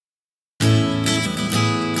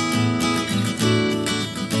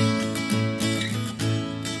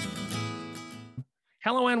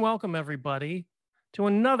Hello and welcome, everybody, to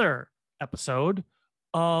another episode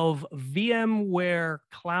of VMware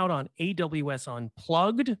Cloud on AWS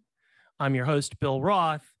Unplugged. I'm your host, Bill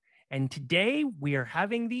Roth, and today we are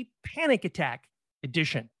having the Panic Attack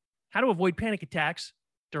edition. How to avoid panic attacks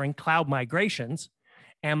during cloud migrations.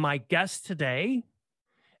 And my guest today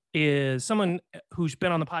is someone who's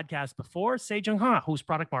been on the podcast before, Sejong Ha, who's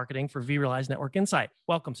product marketing for vRealize Network Insight.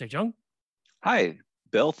 Welcome, Sejong. Hi,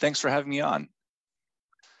 Bill. Thanks for having me on.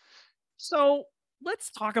 So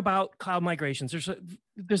let's talk about cloud migrations.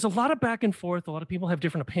 There's a lot of back and forth. A lot of people have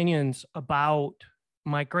different opinions about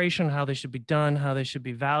migration, how they should be done, how they should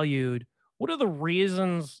be valued. What are the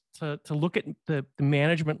reasons to look at the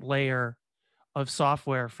management layer of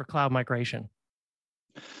software for cloud migration?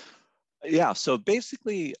 Yeah, so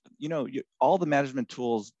basically, all the management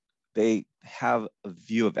tools, they have a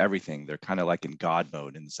view of everything. They're kind of like in God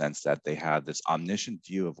mode in the sense that they have this omniscient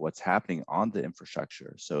view of what's happening on the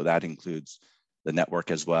infrastructure. So that includes the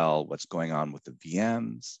network as well, what's going on with the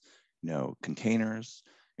VMs, containers,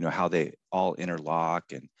 how they all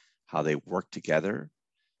interlock and how they work together,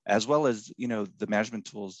 as well as, the management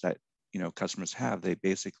tools that, customers have. They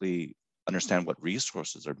basically understand what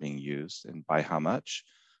resources are being used and by how much.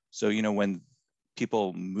 So, when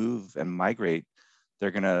people move and migrate, they're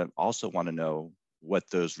going to also want to know what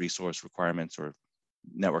those resource requirements or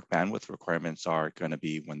network bandwidth requirements are going to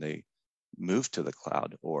be when they move to the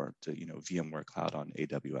cloud or to VMware Cloud on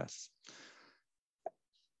AWS.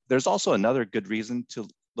 There's also another good reason to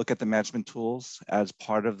look at the management tools as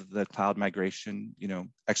part of the cloud migration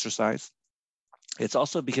exercise. It's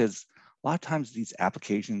also because a lot of times these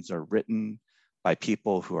applications are written by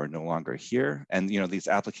people who are no longer here, and these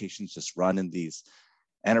applications just run in these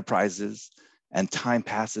enterprises. And time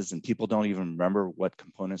passes and people don't even remember what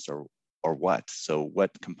components are or what. So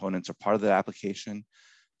what components are part of the application.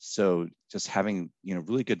 So just having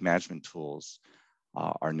really good management tools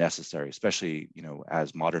are necessary, especially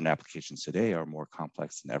as modern applications today are more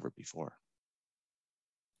complex than ever before.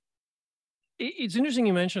 It's interesting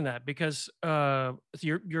you mentioned that because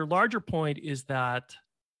your larger point is that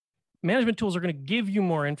management tools are going to give you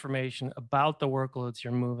more information about the workloads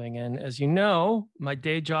you're moving. And as you know, my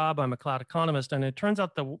day job, I'm a cloud economist, and it turns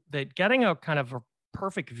out that getting a kind of a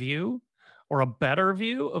perfect view or a better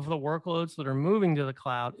view of the workloads that are moving to the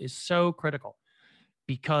cloud is so critical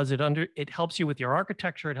because it helps you with your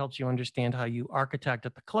architecture. It helps you understand how you architect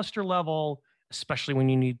at the cluster level, especially when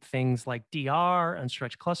you need things like DR and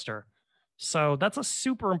stretch cluster. So that's a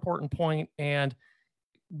super important point. And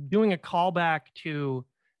doing a callback to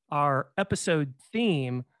our episode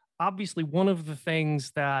theme, obviously one of the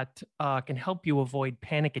things that can help you avoid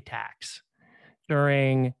panic attacks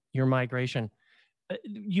during your migration.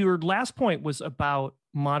 Your last point was about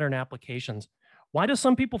modern applications. Why do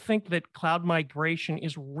some people think that cloud migration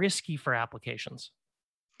is risky for applications?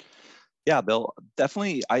 Yeah, Bill,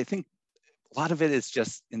 definitely. I think a lot of it is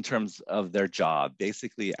just in terms of their job.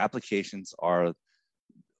 Basically, applications are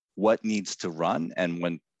what needs to run, and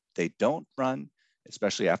when they don't run,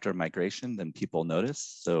 especially after migration, then people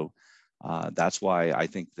notice. So that's why I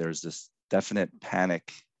think there's this definite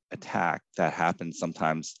panic attack that happens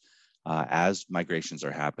sometimes as migrations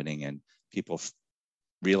are happening and people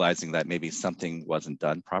realizing that maybe something wasn't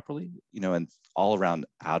done properly, and all around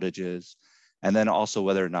outages. And then also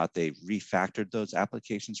whether or not they refactored those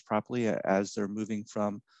applications properly as they're moving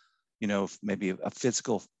from, maybe a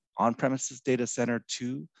physical on-premises data center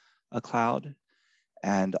to a cloud.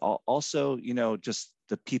 And also, just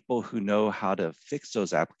the people who know how to fix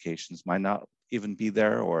those applications might not even be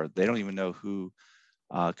there, or they don't even know who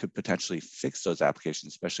could potentially fix those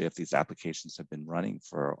applications, especially if these applications have been running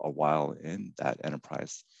for a while in that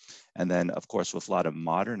enterprise. And then, of course, with a lot of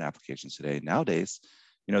modern applications today, nowadays,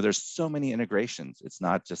 there's so many integrations. It's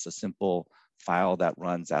not just a simple file that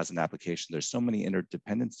runs as an application. There's so many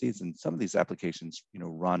interdependencies, and some of these applications,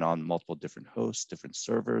 run on multiple different hosts, different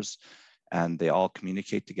servers, and they all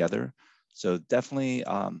communicate together. So definitely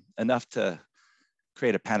enough to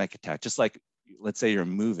create a panic attack. Just like, let's say you're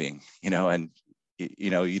moving, and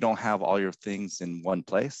you don't have all your things in one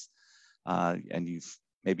place, and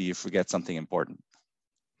maybe you forget something important.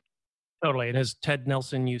 Totally. And as Ted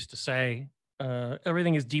Nelson used to say,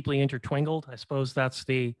 everything is deeply intertwined. I suppose that's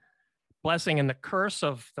the blessing and the curse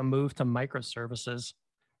of the move to microservices.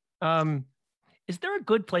 Is there a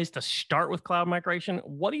good place to start with cloud migration?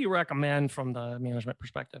 What do you recommend from the management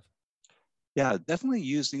perspective? Yeah, definitely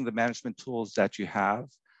using the management tools that you have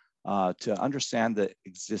to understand the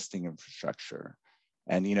existing infrastructure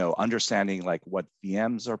and understanding like what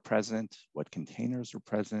VMs are present, what containers are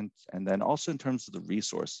present, and then also in terms of the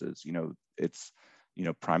resources, it's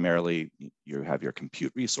primarily you have your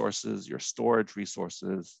compute resources, your storage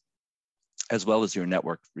resources, as well as your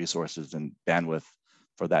network resources and bandwidth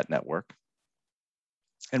for that network.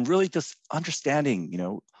 And really just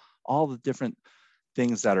understanding, all the different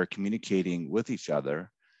things that are communicating with each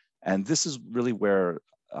other. And this is really where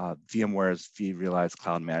VMware's vRealize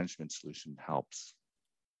Cloud Management solution helps.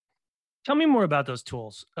 Tell me more about those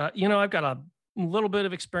tools. I've got a little bit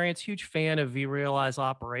of experience, huge fan of vRealize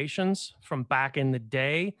operations from back in the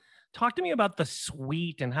day. Talk to me about the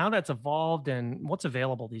suite and how that's evolved and what's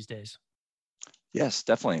available these days. Yes,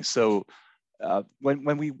 definitely. So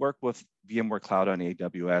when we work with VMware Cloud on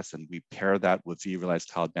AWS and we pair that with vRealize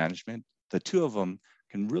Cloud Management, the two of them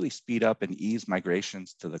can really speed up and ease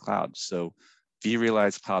migrations to the cloud. So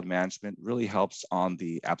vRealize Cloud Management really helps on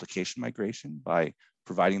the application migration by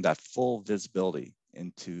providing that full visibility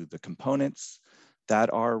into the components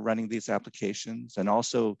that are running these applications, and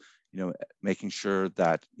also making sure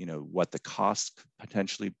that what the costs could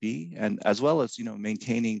potentially be, and as well as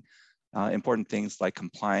maintaining important things like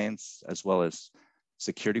compliance, as well as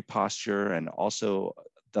security posture, and also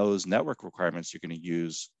those network requirements you're going to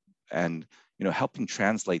use, and helping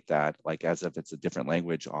translate that like as if it's a different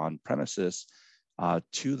language on premises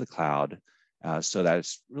to the cloud, so that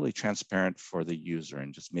it's really transparent for the user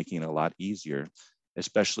and just making it a lot easier,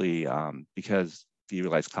 especially because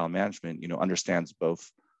vRealize Cloud Management understands both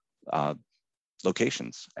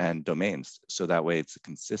locations and domains, so that way it's a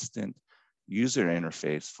consistent user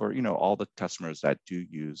interface for all the customers that do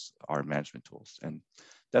use our management tools. And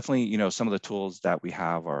definitely some of the tools that we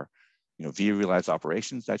have are vRealize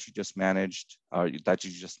operations that you just managed, that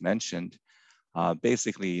you just mentioned.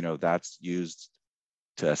 Basically that's used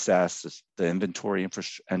to assess the inventory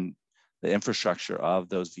and the infrastructure of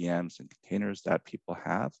those VMs and containers that people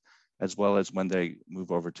have, as well as when they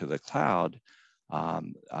move over to the cloud,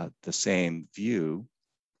 the same view.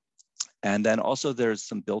 And then also there's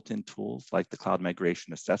some built-in tools like the Cloud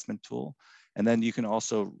Migration Assessment tool. And then you can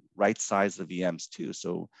also right size the VMs too.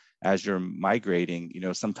 So as you're migrating,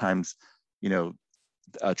 sometimes,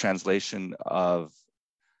 a translation of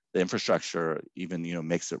the infrastructure even,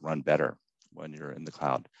 makes it run better when you're in the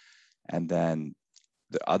cloud. And then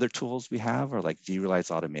the other tools we have are like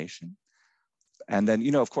vRealize Automation. And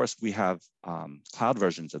then, of course, we have cloud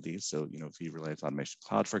versions of these. So, vRealize Automation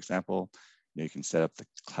Cloud, for example, you can set up the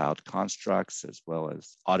cloud constructs as well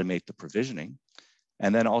as automate the provisioning,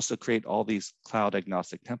 and then also create all these cloud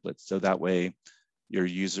agnostic templates. So that way your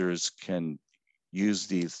users can use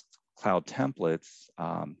these cloud templates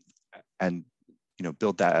and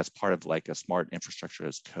build that as part of like a smart infrastructure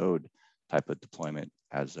as code type of deployment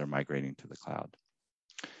as they're migrating to the cloud.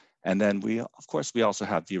 And then we also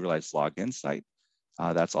have vRealize Log Insight.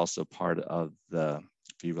 That's also part of the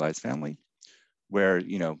vRealize family, where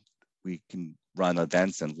we can run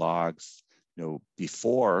events and logs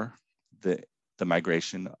before the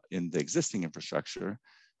migration in the existing infrastructure,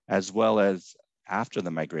 as well as after the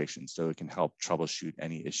migration, so it can help troubleshoot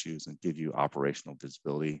any issues and give you operational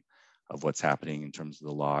visibility of what's happening in terms of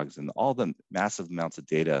the logs and all the massive amounts of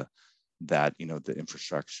data that the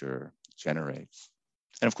infrastructure generates.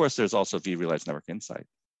 And of course, there's also vRealize Network Insight.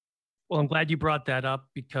 Well, I'm glad you brought that up,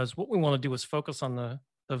 because what we want to do is focus on the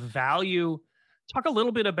value. Talk a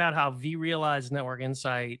little bit about how vRealize Network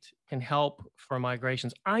Insight can help for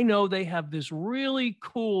migrations. I know they have this really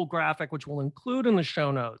cool graphic, which we'll include in the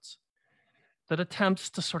show notes, that attempts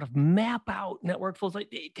to sort of map out network flows.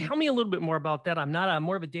 Tell me a little bit more about that. I'm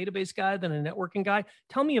more of a database guy than a networking guy.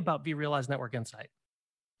 Tell me about vRealize Network Insight.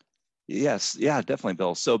 Yes, yeah, definitely,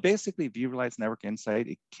 Bill. So basically, vRealize Network Insight,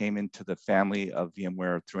 it came into the family of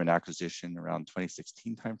VMware through an acquisition around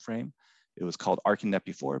 2016 timeframe. It was called ArchiNet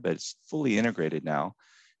before, but it's fully integrated now.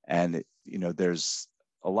 And there's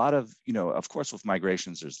a lot of, of course, with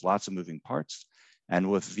migrations, there's lots of moving parts. And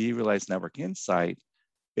with vRealize Network Insight,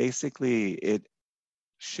 basically it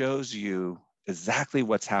shows you exactly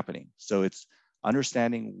what's happening. So it's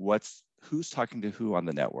understanding who's talking to who on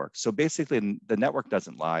the network. So basically the network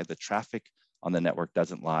doesn't lie, the traffic on the network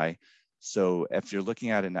doesn't lie. So if you're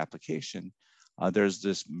looking at an application, there's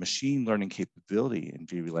this machine learning capability in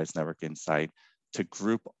vRealize Network Insight to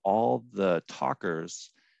group all the talkers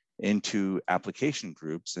into application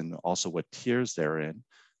groups and also what tiers they're in.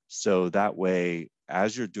 So that way,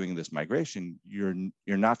 as you're doing this migration, you're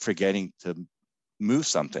not forgetting to move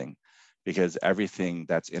something, because everything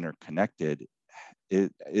that's interconnected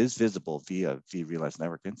is visible via vRealize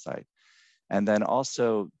Network Insight. And then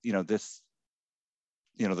also, the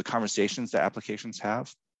conversations that applications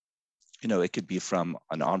have, it could be from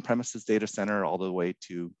an on-premises data center all the way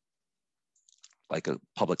to like a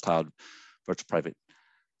public cloud virtual private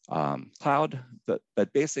cloud,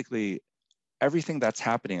 but basically everything that's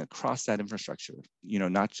happening across that infrastructure,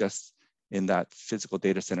 not just in that physical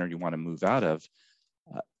data center you want to move out of,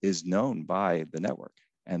 is known by the network.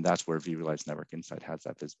 And that's where vRealize Network Insight has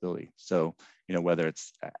that visibility. So, whether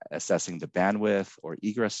it's assessing the bandwidth or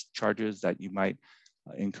egress charges that you might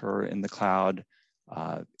incur in the cloud,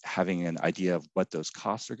 having an idea of what those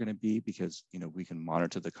costs are going to be, because we can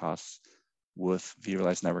monitor the costs with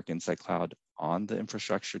vRealize Network Insight Cloud on the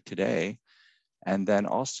infrastructure today, and then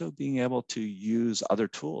also being able to use other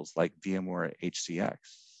tools like VMware HCX.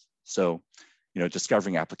 So,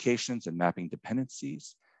 discovering applications and mapping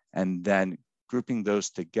dependencies, and then grouping those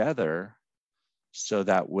together so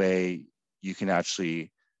that way you can actually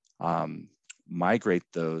migrate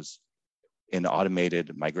those in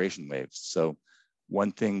automated migration waves. So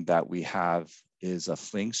one thing that we have is a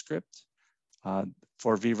Fling script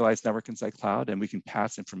for vRealize Network Insight Cloud, and we can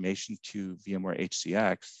pass information to VMware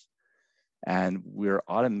HCX, and we're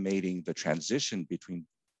automating the transition between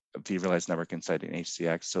vRealize Network Insight and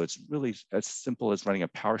HCX. So it's really as simple as running a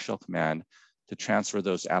PowerShell command to transfer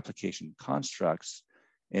those application constructs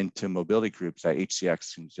into mobility groups that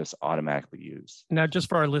HCX can just automatically use. Now, just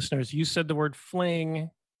for our listeners, you said the word Fling.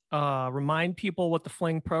 Remind people what the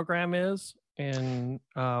Fling program is and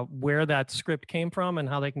where that script came from and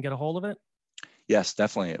how they can get a hold of it. Yes,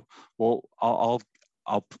 definitely. Well, I'll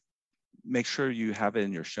make sure you have it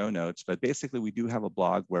in your show notes, but basically we do have a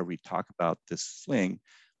blog where we talk about this Fling,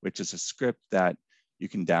 which is a script that you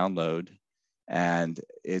can download, and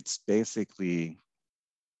it's basically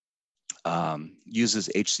uses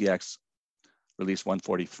HCX release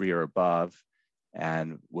 143 or above,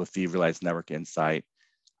 and with vRealize Network Insight.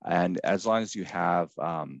 And as long as you have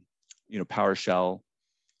PowerShell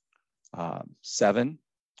 7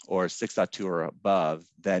 or 6.2 or above,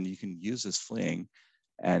 then you can use this Fling.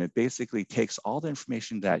 And it basically takes all the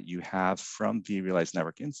information that you have from vRealize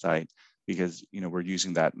Network Insight, because we're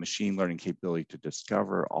using that machine learning capability to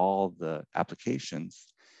discover all the applications,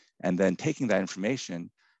 and then taking that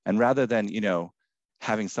information, and rather than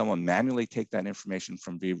having someone manually take that information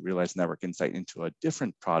from vRealize Network Insight into a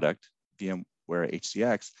different product, VMware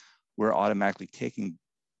HCX, we're automatically taking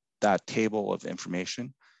that table of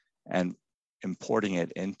information and importing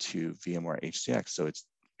it into VMware HCX. So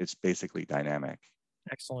it's basically dynamic.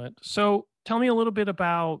 Excellent. So tell me a little bit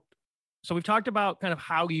about, so we've talked about kind of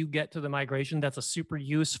how you get to the migration. That's a super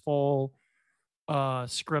useful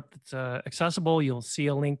script that's accessible. You'll see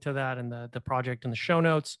a link to that in the project in the show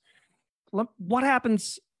notes. What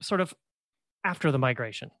happens sort of after the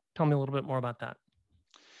migration? Tell me a little bit more about that.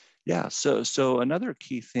 Yeah, so another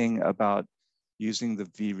key thing about using the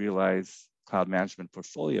vRealize Cloud Management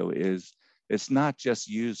portfolio is it's not just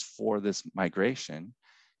used for this migration,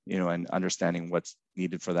 and understanding what's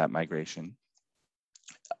needed for that migration.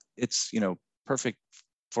 It's, perfect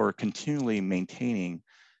for continually maintaining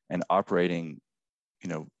and operating,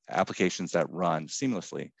 applications that run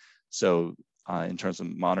seamlessly. So in terms of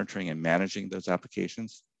monitoring and managing those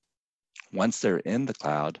applications, once they're in the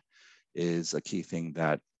cloud, is a key thing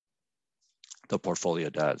that the portfolio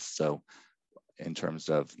does. So in terms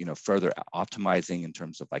of further optimizing in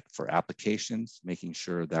terms of like for applications, making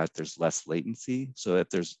sure that there's less latency. So if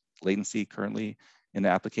there's latency currently in the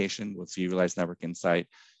application with vRealize Network Insight,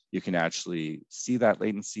 you can actually see that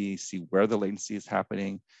latency, see where the latency is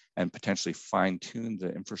happening, and potentially fine tune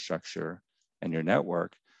the infrastructure and your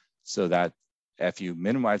network so that if you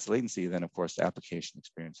minimize latency, then of course the application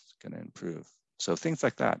experience is going to improve. So things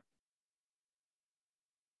like that.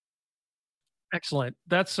 Excellent.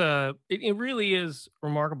 That's it really is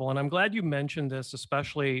remarkable, and I'm glad you mentioned this,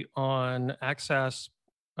 especially on access,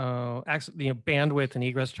 bandwidth and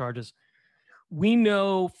egress charges. We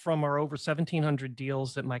know from our over 1,700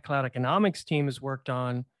 deals that my cloud economics team has worked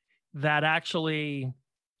on that actually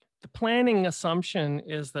the planning assumption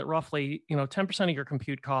is that roughly 10% of your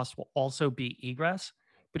compute costs will also be egress.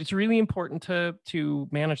 But it's really important to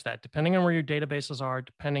manage that, depending on where your databases are,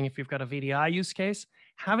 depending if you've got a VDI use case.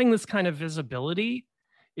 Having this kind of visibility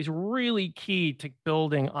is really key to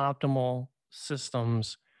building optimal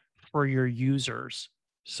systems for your users.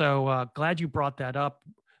 So glad you brought that up.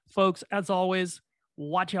 Folks, as always,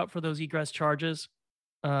 watch out for those egress charges.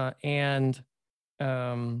 And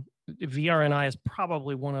vRNI is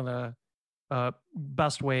probably one of the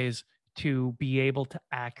best ways to be able to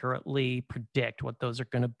accurately predict what those are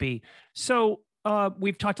going to be. So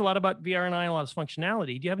we've talked a lot about vRNI, a lot of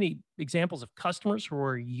functionality. Do you have any examples of customers who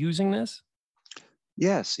are using this?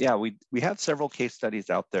 Yes, yeah, we have several case studies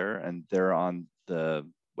out there, and they're on the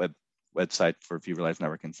website for vRealize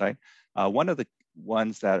Network Insight. One of the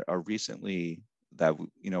ones that are recently that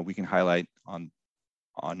we can highlight on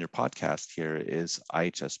on your podcast here is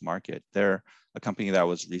IHS Markit. They're a company that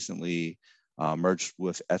was recently merged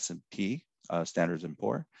with S&P, Standards &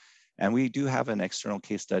 Poor. And we do have an external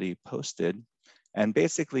case study posted. And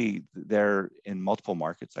basically, they're in multiple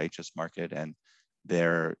markets, IHS Markit, and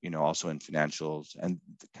they're also in financials, and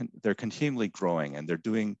they're continually growing, and they're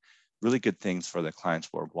doing really good things for their clients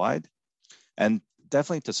worldwide. And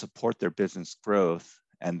definitely to support their business growth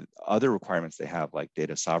and other requirements they have, like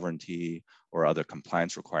data sovereignty or other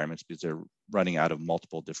compliance requirements, because they're running out of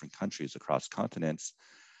multiple different countries across continents.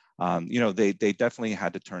 They definitely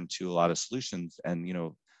had to turn to a lot of solutions, and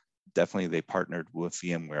definitely they partnered with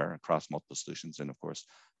VMware across multiple solutions, and of course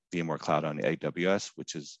VMware Cloud on AWS,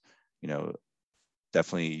 which is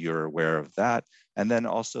definitely you're aware of that, and then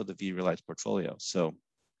also the vRealize portfolio. So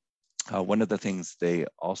one of the things they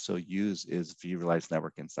also use is vRealize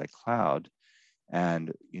Network Insight Cloud,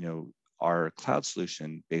 and our cloud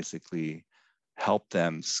solution basically helped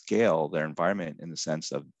them scale their environment in the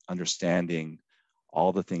sense of understanding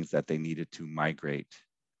all the things that they needed to migrate,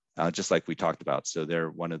 just like we talked about. So they're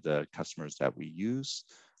one of the customers that we use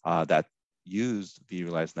that used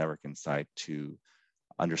vRealize Network Insight to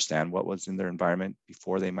understand what was in their environment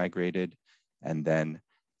before they migrated, and then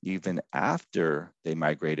even after they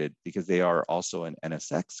migrated, because they are also an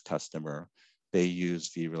NSX customer, they use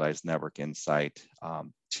vRealize Network Insight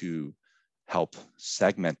to help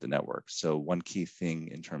segment the network. So one key thing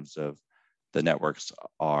in terms of the networks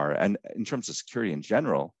are, and in terms of security in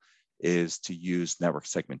general, is to use network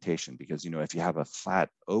segmentation, because if you have a flat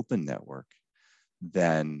open network,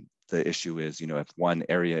 then the issue is if one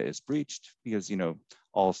area is breached, because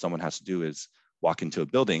all someone has to do is walk into a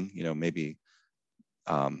building, maybe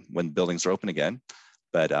when buildings are open again,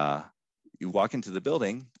 but you walk into the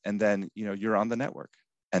building and then you're on the network,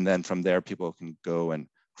 and then from there people can go and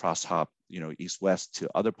cross hop east west to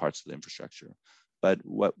other parts of the infrastructure. But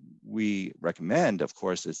what we recommend, of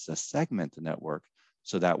course, is to segment the network,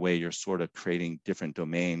 so that way you're sort of creating different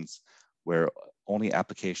domains where only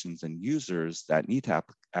applications and users that need to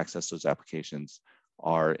access those applications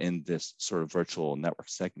are in this sort of virtual network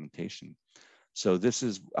segmentation. So this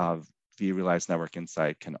is vRealize Network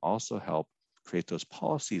Insight can also help create those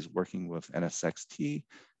policies working with NSXT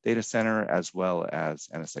data center as well as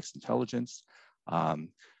NSX intelligence,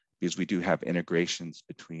 because we do have integrations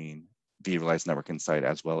between vRealize Network Insight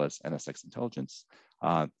as well as NSX intelligence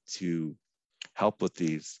to help with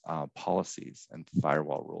these policies and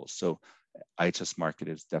firewall rules. So IHS Markit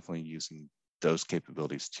is definitely using those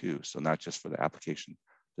capabilities too. So not just for the application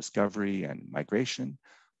discovery and migration,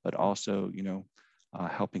 but also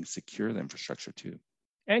helping secure the infrastructure too.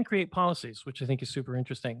 And create policies, which I think is super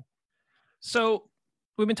interesting. So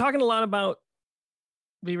we've been talking a lot about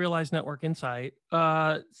vRealize Network Insight.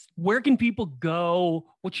 Where can people go?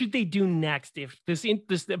 What should they do next if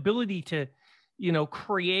this ability to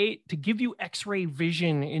create, to give you X-ray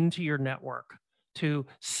vision into your network to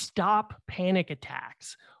stop panic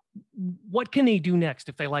attacks? What can they do next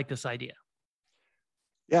if they like this idea?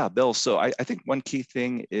 Yeah, Bill. So I think one key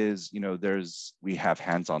thing is, we have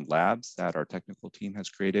hands-on labs that our technical team has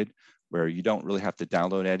created where you don't really have to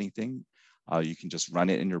download anything. You can just run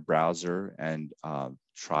it in your browser and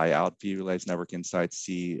try out vRealize Network Insight,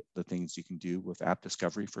 see the things you can do with app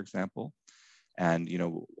discovery, for example. And,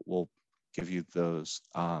 we'll give you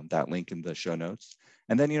that link in the show notes.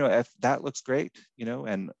 And then, if that looks great,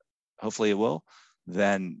 and hopefully it will,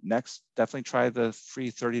 then next, definitely try the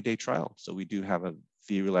free 30-day trial. So we do have a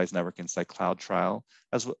vRealize Network Insight Cloud trial,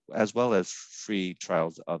 as well as free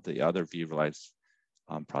trials of the other vRealize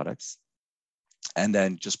products. And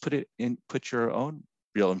then just put your own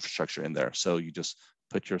real infrastructure in there. So you just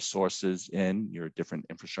put your sources in your different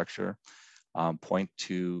infrastructure, point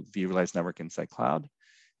to vRealize Network Insight Cloud.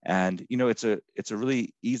 And it's a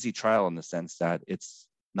really easy trial in the sense that it's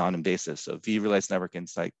non-invasive. So vRealize Network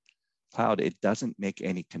Insight Cloud, it doesn't make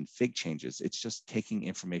any config changes. It's just taking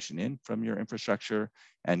information in from your infrastructure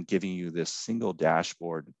and giving you this single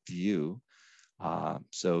dashboard view.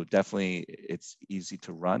 So definitely it's easy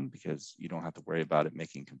to run because you don't have to worry about it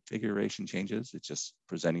making configuration changes. It's just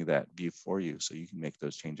presenting that view for you so you can make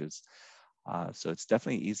those changes. So it's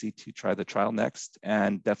definitely easy to try the trial next,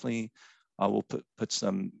 and definitely we'll put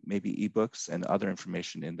some maybe ebooks and other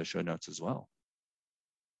information in the show notes as well.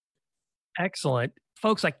 Excellent.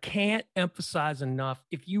 Folks, I can't emphasize enough,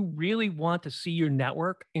 if you really want to see your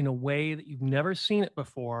network in a way that you've never seen it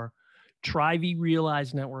before, try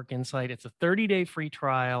vRealize Network Insight. It's a 30-day free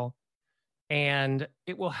trial, and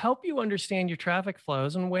it will help you understand your traffic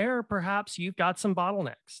flows and where perhaps you've got some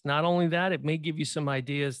bottlenecks. Not only that, it may give you some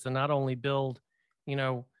ideas to not only build,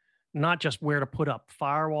 not just where to put up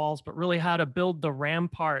firewalls, but really how to build the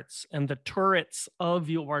ramparts and the turrets of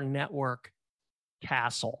your network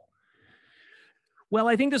castle. Well,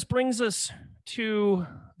 I think this brings us to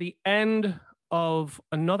the end of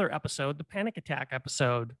another episode, the panic attack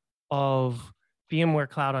episode of VMware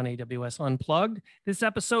Cloud on AWS Unplugged. This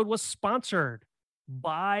episode was sponsored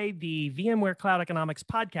by the VMware Cloud Economics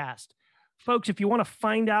podcast. Folks, if you want to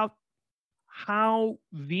find out how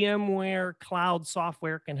VMware Cloud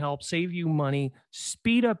software can help save you money,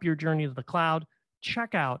 speed up your journey to the cloud,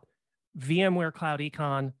 check out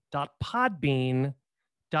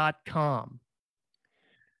vmwarecloudecon.podbean.com.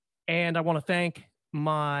 And I want to thank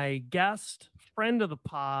my guest, friend of the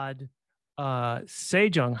pod,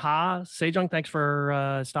 Sejong Ha. Sejong, thanks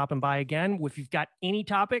for stopping by again. If you've got any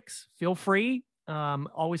topics, feel free.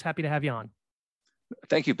 Always happy to have you on.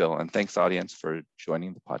 Thank you, Bill, and thanks, audience, for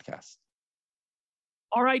joining the podcast.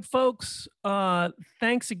 All right, folks.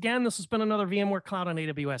 Thanks again. This has been another VMware Cloud on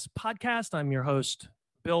AWS podcast. I'm your host,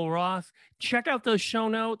 Bill Roth. Check out those show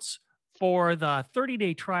notes for the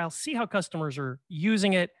 30-day trial. See how customers are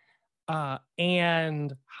using it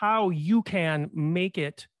and how you can make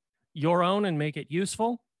it your own and make it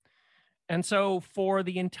useful. And so for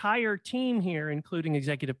the entire team here, including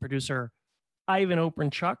executive producer Ivan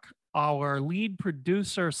Oprenchuk, our lead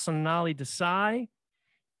producer Sonali Desai,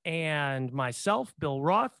 and myself, Bill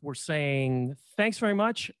Roth, we're saying thanks very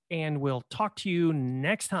much, and we'll talk to you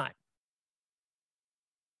next time.